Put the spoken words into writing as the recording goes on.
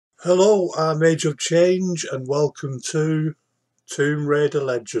Hello, I'm Age of Change and welcome to Tomb Raider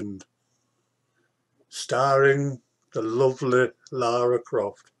Legend, starring the lovely Lara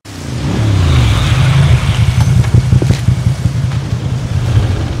Croft.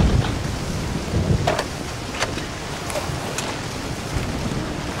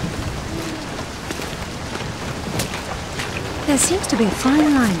 There seems to be a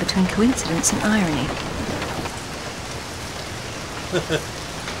fine line between coincidence and irony.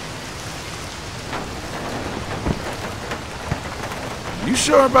 You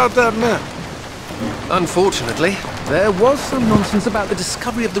sure about that map? Unfortunately, there was some nonsense about the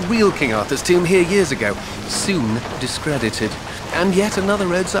discovery of the real King Arthur's tomb here years ago, soon discredited. And yet another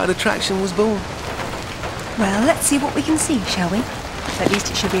roadside attraction was born. Well, let's see what we can see, shall we? At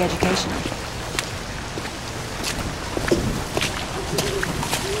least it should be educational.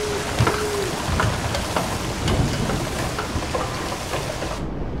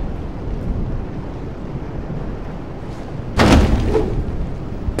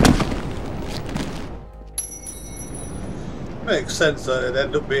 Makes sense that it'd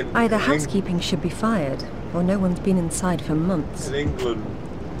end up being Either housekeeping should be fired, or no one's been inside for months. in England.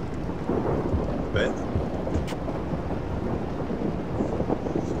 Bit.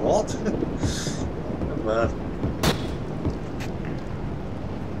 What? Oh, man.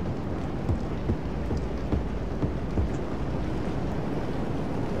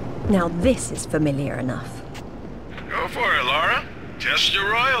 Now this is familiar enough. Go for it, Laura. Test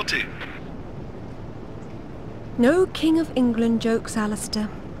your royalty. No King of England jokes, Alistair.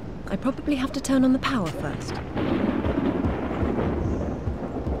 I probably have to turn on the power first.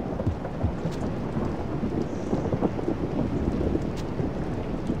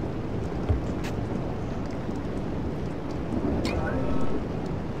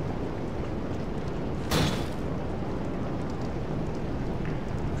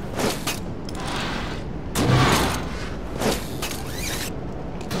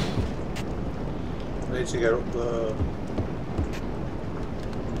 Need to get up there.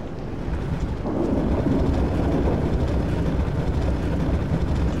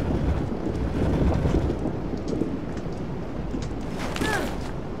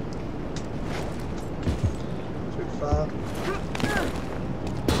 Too far.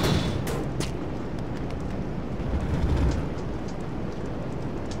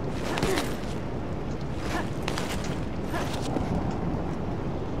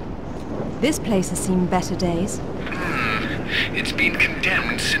 This place has seen better days. It's been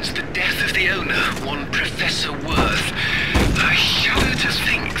condemned since the death of the owner, one Professor Worth. I shudder to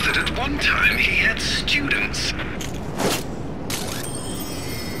think that at one time he had students.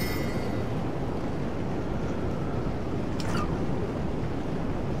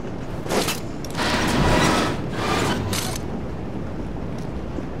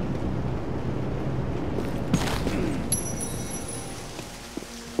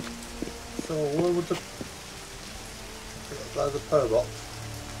 So where would the... There's a power box.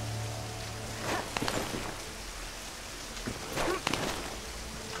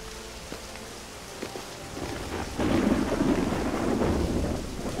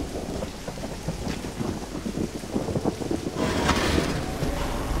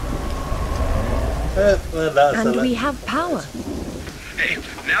 And we have power. Hey,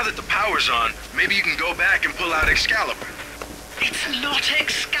 now that the power's on, maybe you can go back and pull out Excalibur. It's not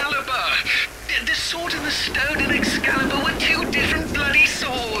Excalibur! The sword and the stone and Excalibur were two different bloody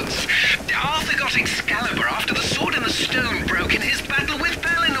swords! Arthur got Excalibur after the sword and the stone broke in his battle with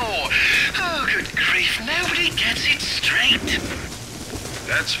Pellinor! Oh, good grief, nobody gets it straight!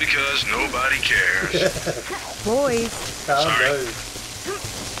 That's because nobody cares. Boys. Calm Sorry. down.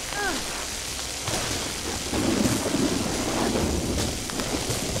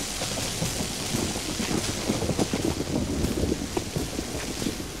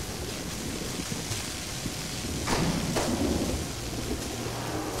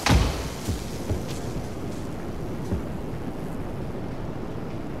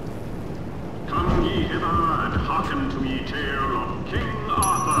 Come ye hither and hearken to me tale of King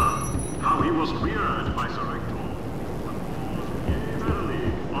Arthur, how he was reared by Sir Ector. Verily,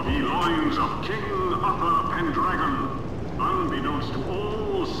 of ye loins of King Arthur Pendragon, unbeknownst to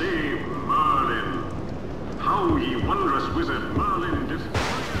all save Merlin, how ye wondrous wizard Merlin did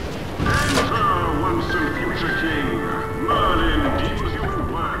enter once and future king, Merlin deems you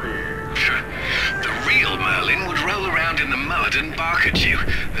worthy. The real Merlin would roll around in the mud and bark at you,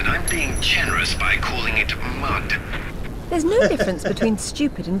 and I'm being generous by calling it mud. There's no difference between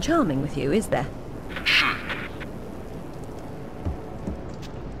stupid and charming with you, is there?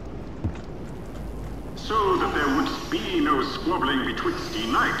 So that there would be no no squabbling betwixt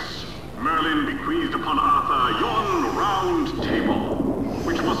knights, Merlin bequeathed upon Arthur yon round table,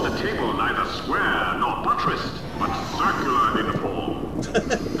 which was a table neither square nor buttressed, but circular in form.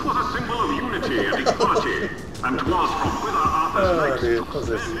 'Twas a symbol of unity and equality, and 'twas from whither Arthur's knights took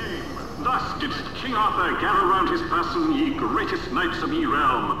their name. Thus didst King Arthur gather round his person ye greatest knights of ye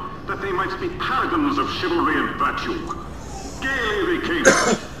realm, that they might be paragons of chivalry and virtue. Gaily they came,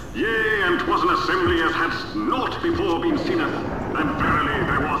 yea, and 'twas an assembly as hadst naught before been seeneth, and verily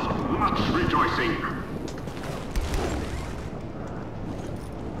there was much rejoicing.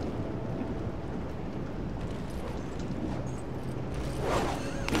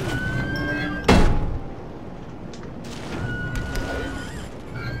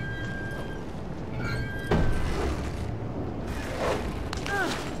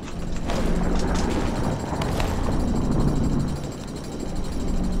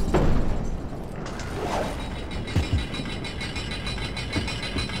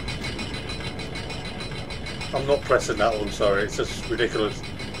 I'm not pressing that one, sorry, it's just ridiculous.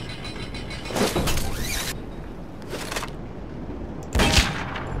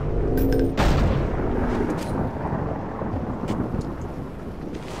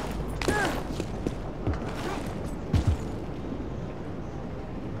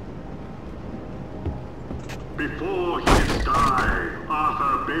 Before he did die,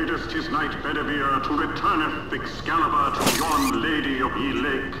 Arthur badest his knight Bedivere to returneth Excalibur to yon lady of ye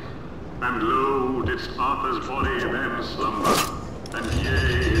lake. And lo, didst Arthur's body then slumber, and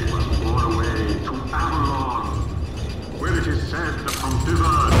yea, it was borne away to Avalon, where it is said that from thither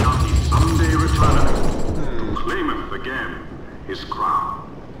shall he someday returneth, to claimeth again his crown.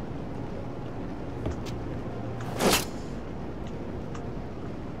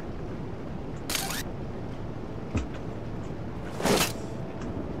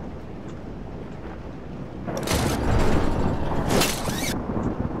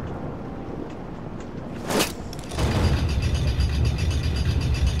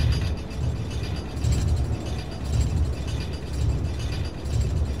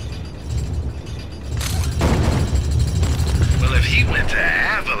 He went to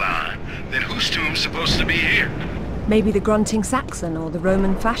Avalon. Then whose tomb's supposed to be here? Maybe the grunting Saxon or the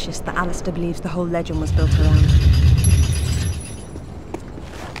Roman fascist that Alistair believes the whole legend was built around.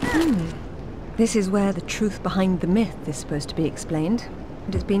 This is where the truth behind the myth is supposed to be explained,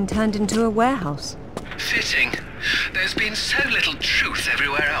 and it's been turned into a warehouse. Fitting. There's been so little truth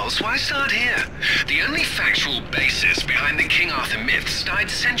everywhere else, why start here? The only factual basis behind the King Arthur myths died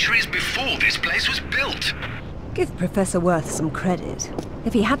centuries before this place was built. Give Professor Worth some credit.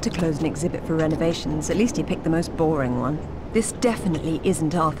 If he had to close an exhibit for renovations, at least he picked the most boring one. This definitely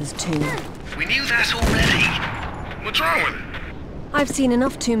isn't Arthur's tomb. We knew that already. What's wrong with it? I've seen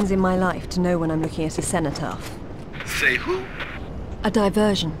enough tombs in my life to know when I'm looking at a cenotaph. Say who? A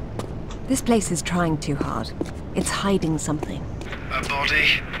diversion. This place is trying too hard. It's hiding something. A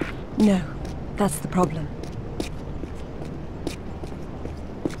body? No, that's the problem.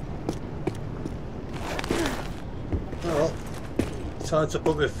 Well, time to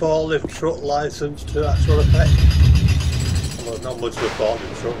put my four-lift truck licence to actual effect. Although not much of a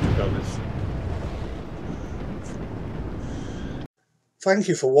four-lift truck, to be honest. Thank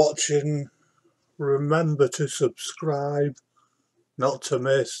you for watching. Remember to subscribe not to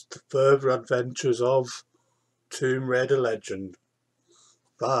miss the further adventures of Tomb Raider Legend.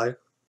 Bye.